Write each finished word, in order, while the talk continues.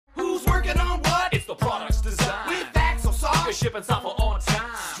shipping software on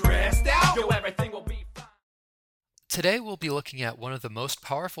time. Stressed out? Yo, everything will be fine. Today we'll be looking at one of the most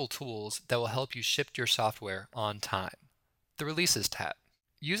powerful tools that will help you ship your software on time, the Releases tab.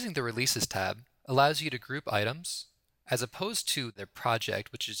 Using the Releases tab allows you to group items as opposed to their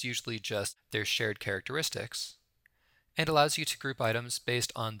project, which is usually just their shared characteristics, and allows you to group items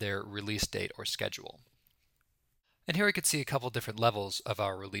based on their release date or schedule. And here we can see a couple different levels of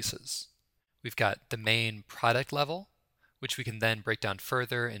our releases. We've got the main product level, which we can then break down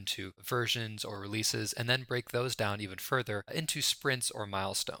further into versions or releases, and then break those down even further into sprints or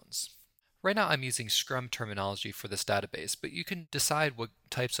milestones. Right now I'm using Scrum terminology for this database, but you can decide what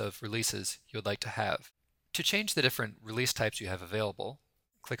types of releases you would like to have. To change the different release types you have available,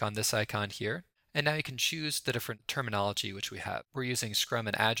 click on this icon here, and now you can choose the different terminology which we have. We're using Scrum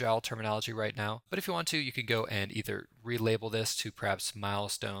and Agile terminology right now, but if you want to, you can go and either relabel this to perhaps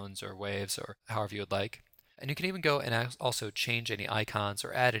milestones or waves or however you would like. And you can even go and also change any icons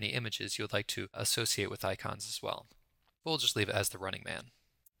or add any images you would like to associate with icons as well. We'll just leave it as the running man.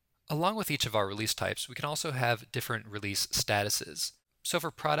 Along with each of our release types, we can also have different release statuses. So for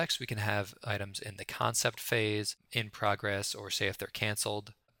products, we can have items in the concept phase, in progress, or say if they're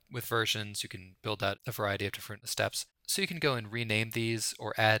canceled. With versions, you can build out a variety of different steps. So you can go and rename these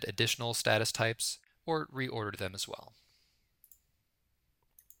or add additional status types or reorder them as well.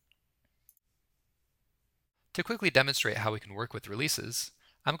 To quickly demonstrate how we can work with releases,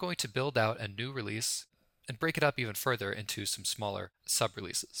 I'm going to build out a new release and break it up even further into some smaller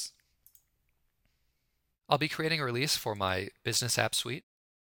sub-releases. I'll be creating a release for my Business App Suite.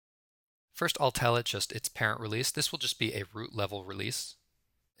 First, I'll tell it just its parent release. This will just be a root level release.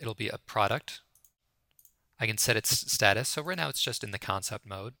 It'll be a product. I can set its status. So right now it's just in the concept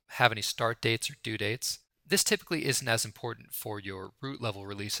mode. Have any start dates or due dates. This typically isn't as important for your root level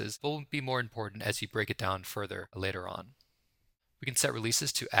releases, but will be more important as you break it down further later on. We can set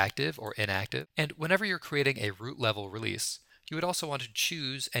releases to active or inactive. And whenever you're creating a root level release, you would also want to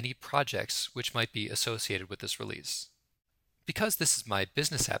choose any projects which might be associated with this release. Because this is my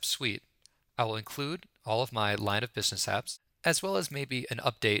Business App Suite, I will include all of my line of business apps, as well as maybe an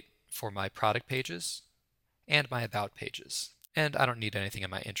update for my product pages and my about pages. And I don't need anything in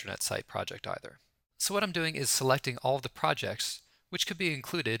my intranet site project either. So what I'm doing is selecting all of the projects which could be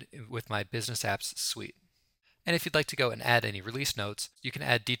included with my Business Apps Suite. And if you'd like to go and add any release notes, you can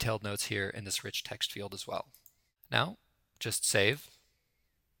add detailed notes here in this rich text field as well. Now, just save.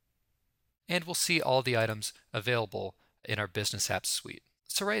 And we'll see all the items available in our Business Apps Suite.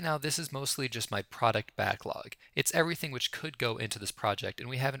 So right now, this is mostly just my product backlog. It's everything which could go into this project, and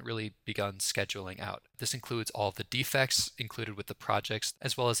we haven't really begun scheduling out. This includes all of the defects included with the projects,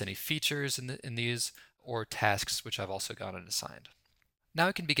 as well as any features in these, or tasks which I've also gone and assigned. Now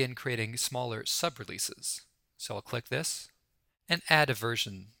I can begin creating smaller sub-releases. So I'll click this and add a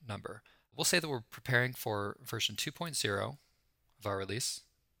version number. We'll say that we're preparing for version 2.0 of our release.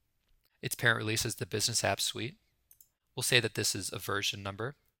 Its parent release is the Business Apps Suite. We'll say that this is a version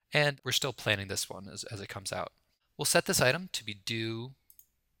number, and we're still planning this one as it comes out. We'll set this item to be due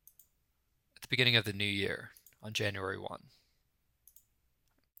at the beginning of the new year on January 1.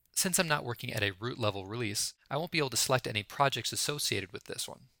 Since I'm not working at a root level release, I won't be able to select any projects associated with this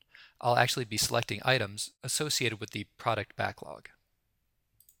one. I'll actually be selecting items associated with the product backlog.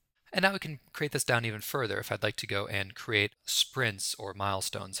 And now we can create this down even further if I'd like to go and create sprints or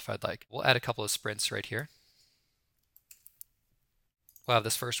milestones if I'd like. We'll add a couple of sprints right here. We'll have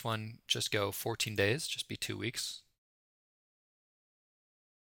this first one just go 14 days, just be 2 weeks.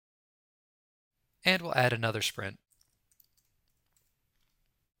 And we'll add another sprint.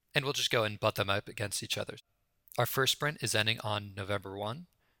 And we'll just go and butt them up against each other. Our first sprint is ending on November 1,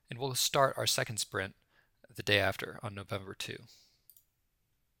 and we'll start our second sprint the day after on November 2.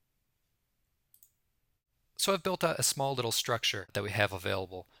 So I've built out a small little structure that we have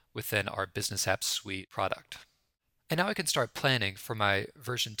available within our Business Apps Suite product. And now I can start planning for my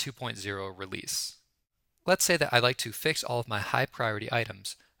version 2.0 release. Let's say that I'd like to fix all of my high priority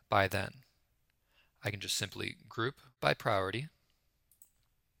items by then. I can just simply group by priority.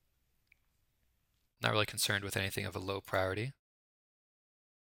 Not really concerned with anything of a low priority.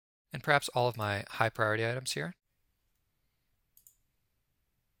 And perhaps all of my high priority items here.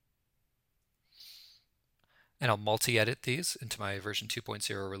 And I'll multi-edit these into my version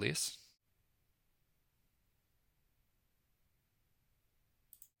 2.0 release.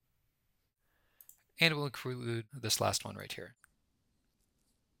 And we'll include this last one right here.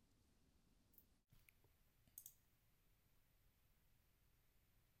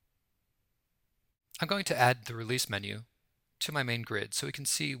 I'm going to add the release menu to my main grid so we can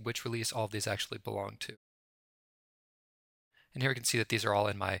see which release all of these actually belong to. And here we can see that these are all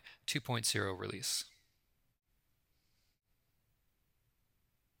in my 2.0 release.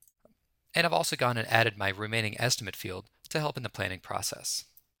 And I've also gone and added my remaining estimate field to help in the planning process.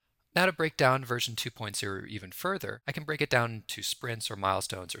 Now to break down version 2.0 even further, I can break it down into sprints or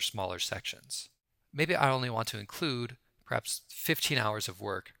milestones or smaller sections. Maybe I only want to include perhaps 15 hours of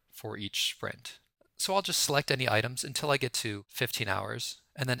work for each sprint. So I'll just select any items until I get to 15 hours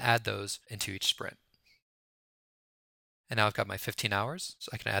and then add those into each sprint. And now I've got my 15 hours, so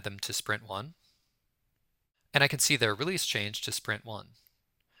I can add them to sprint 1. And I can see their release change to sprint 1.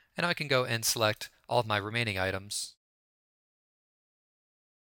 And now I can go and select all of my remaining items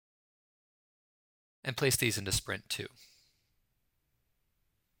and place these into sprint 2.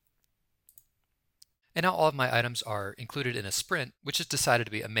 And now all of my items are included in a sprint, which is decided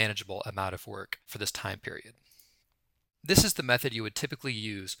to be a manageable amount of work for this time period. This is the method you would typically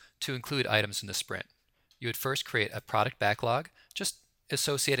use to include items in the sprint. You would first create a product backlog, just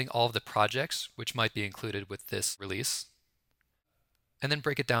associating all of the projects which might be included with this release, and then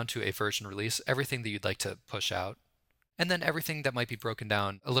break it down to a version release, everything that you'd like to push out, and then everything that might be broken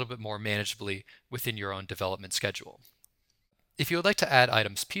down a little bit more manageably within your own development schedule. If you would like to add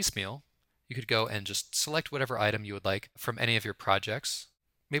items piecemeal, you could go and just select whatever item you would like from any of your projects.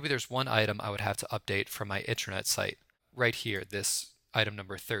 Maybe there's one item I would have to update from my intranet site, right here, this item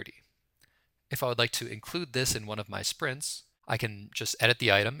number 30. If I would like to include this in one of my sprints, I can just edit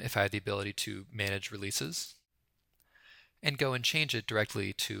the item if I have the ability to manage releases, and go and change it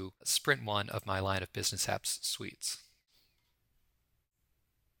directly to sprint 1 of my line of business apps suites.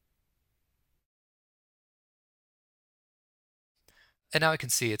 And now I can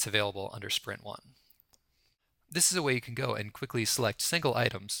see it's available under sprint 1. This is a way you can go and quickly select single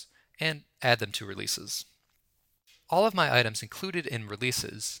items and add them to releases. All of my items included in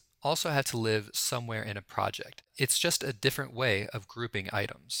releases also have to live somewhere in a project. It's just a different way of grouping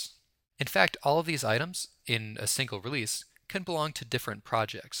items. In fact, all of these items in a single release can belong to different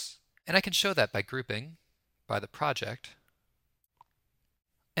projects. And I can show that by grouping by the project.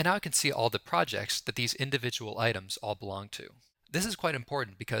 And now I can see all the projects that these individual items all belong to. This is quite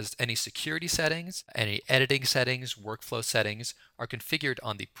important because any security settings, any editing settings, workflow settings are configured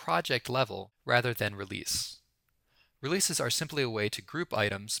on the project level rather than release. Releases are simply a way to group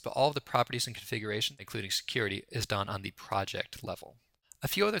items, but all of the properties and configuration, including security, is done on the project level. A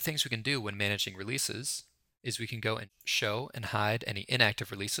few other things we can do when managing releases is we can go and show and hide any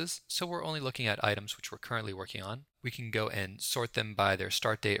inactive releases, so we're only looking at items which we're currently working on. We can go and sort them by their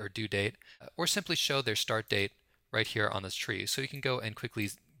start date or due date, or simply show their start date right here on this tree, so you can go and quickly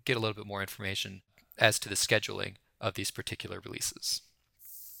get a little bit more information as to the scheduling of these particular releases.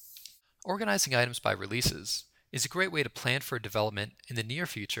 Organizing items by releases is a great way to plan for development in the near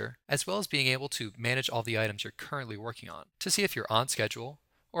future, as well as being able to manage all the items you're currently working on to see if you're on schedule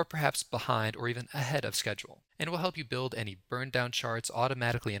or perhaps behind or even ahead of schedule. And it will help you build any burn down charts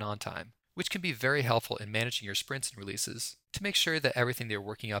automatically and on time, which can be very helpful in managing your sprints and releases to make sure that everything that you're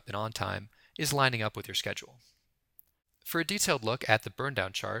working up and on time is lining up with your schedule. For a detailed look at the burn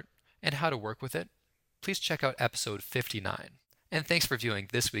down chart and how to work with it, please check out episode 59. And thanks for viewing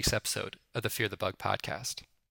this week's episode of the Fear the Bug podcast.